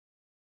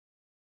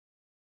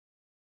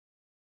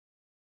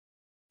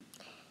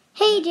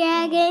Hey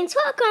Dragons,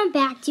 welcome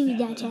back to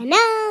the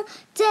channel.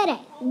 Today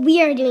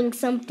we are doing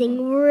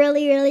something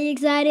really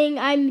exciting.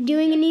 I'm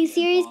doing a new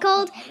series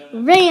called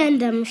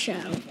Random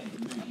Show.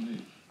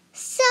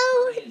 So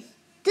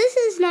this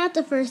is not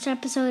the first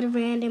episode of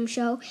Random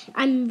Show.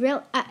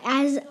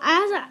 As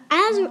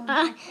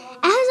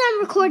I'm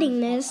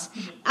recording this,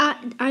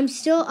 I'm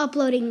still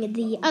uploading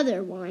the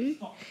other one.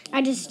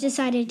 I just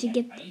decided to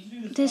get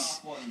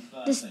this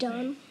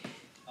done.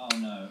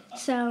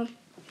 So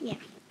yeah.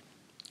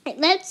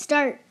 Let's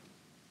start.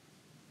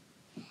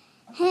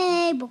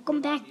 Hey, welcome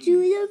back to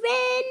the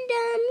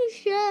Random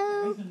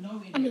Show.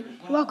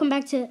 Welcome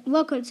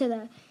to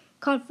the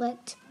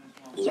conflict.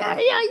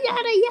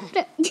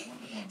 Yada.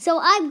 So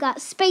I've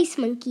got Space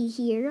Monkey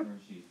here.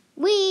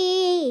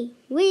 Wee.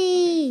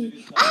 An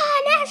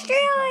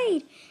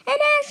asteroid!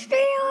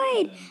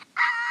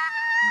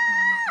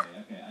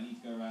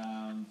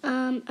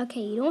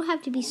 Okay, you don't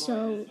have to be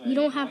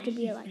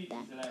like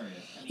that.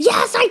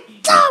 Yes, I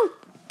do!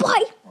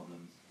 Boy!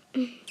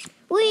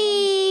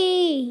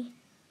 Wee!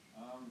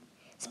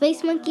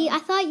 Space Monkey, I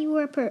thought you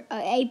were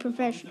a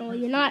professional.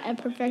 You're not a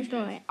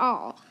professional at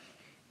all.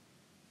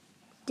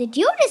 Did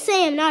you just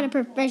say I'm not a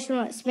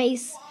professional at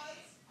space?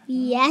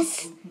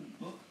 Yes.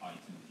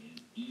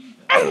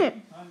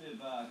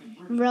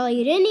 Really,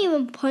 you didn't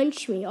even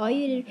punch me. All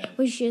you did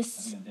was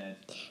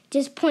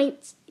just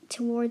point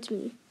towards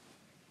me.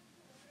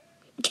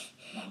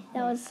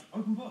 That was...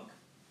 Open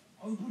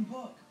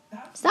book.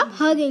 Stop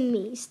hugging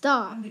me.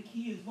 Stop.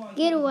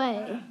 Get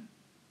away.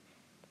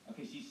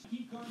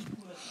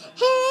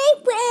 Hey,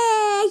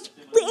 Flash!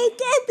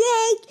 Wake up,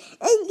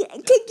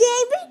 and today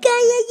we're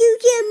gonna do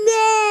some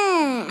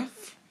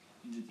math.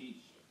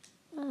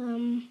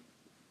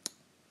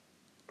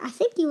 I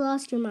think you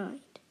lost your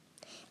mind.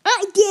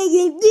 I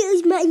didn't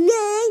lose my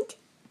mind.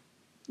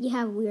 You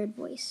have a weird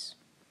voice.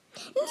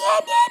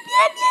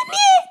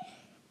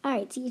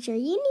 Alright, teacher,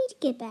 you need to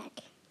get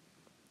back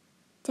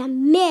to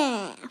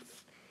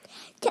math.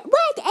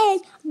 What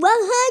is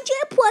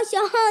 100 plus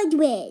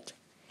 100?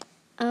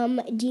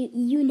 Do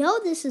you know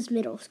this is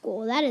middle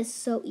school? That is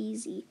so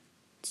easy.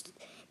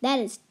 That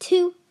is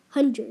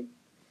 200.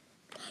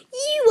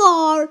 You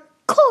are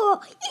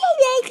cool.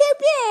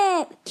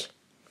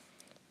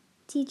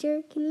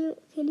 Teacher, can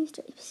you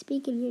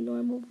speak in your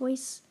normal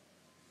voice?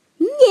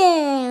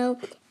 No.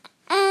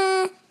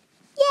 Yeah,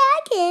 I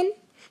can.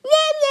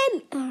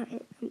 All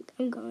right,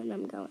 I'm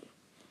going.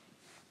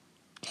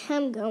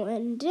 I'm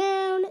going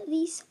down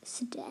these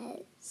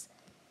stairs.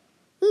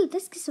 Ooh,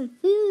 let's get some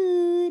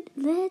food.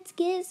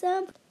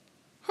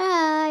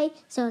 Hi.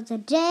 So not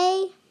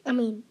today.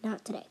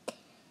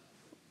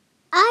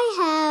 I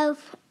have,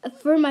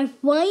 for my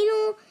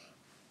final,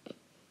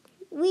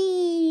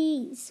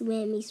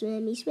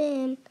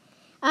 swim.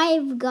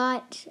 I've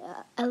got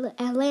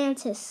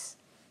Atlantis.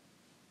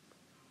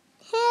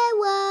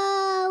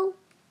 Hello.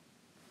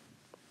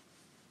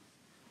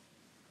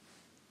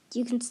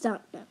 You can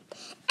stop now.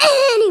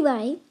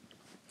 Anyway,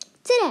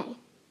 today,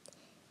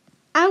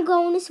 I'm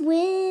going to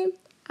swim.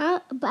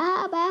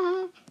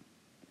 Bye,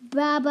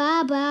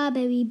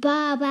 baby.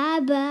 Bye.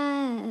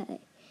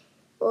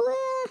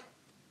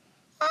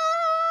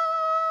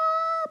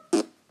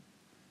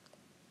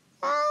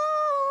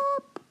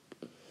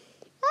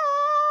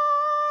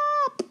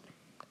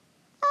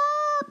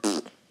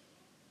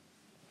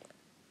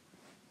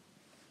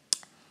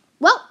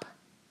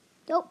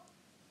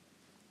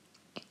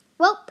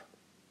 Welp.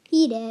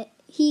 He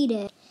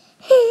did.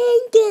 Hey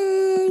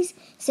guys,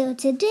 so not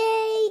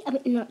today,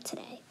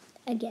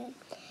 again,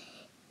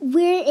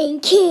 we're in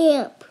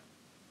camp.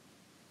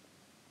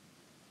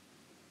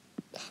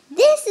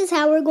 This is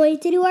how we're going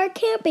to do our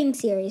camping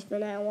series from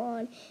now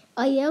on.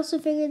 You also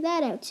figured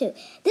that out too.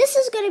 This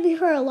is going to be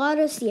for a lot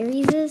of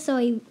series.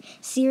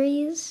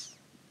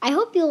 I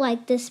hope you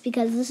like this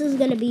because this is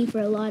going to be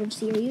for a lot of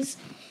series,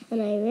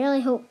 and I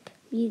really hope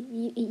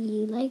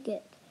you like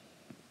it.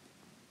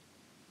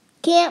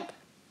 Camp.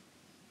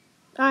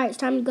 Alright, it's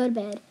time to go to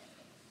bed.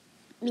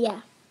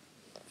 Yeah,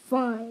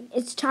 fine.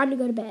 It's time to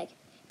go to bed.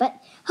 But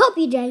hope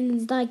you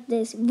dragons like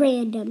this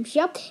random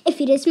show. If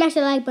you did, smash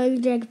the like button,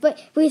 drag foot,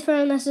 please turn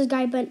on that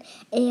subscribe button,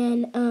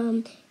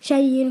 and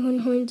shiny unicorn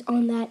horns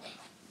on that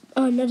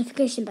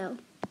notification bell.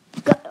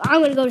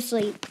 I'm gonna go to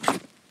sleep.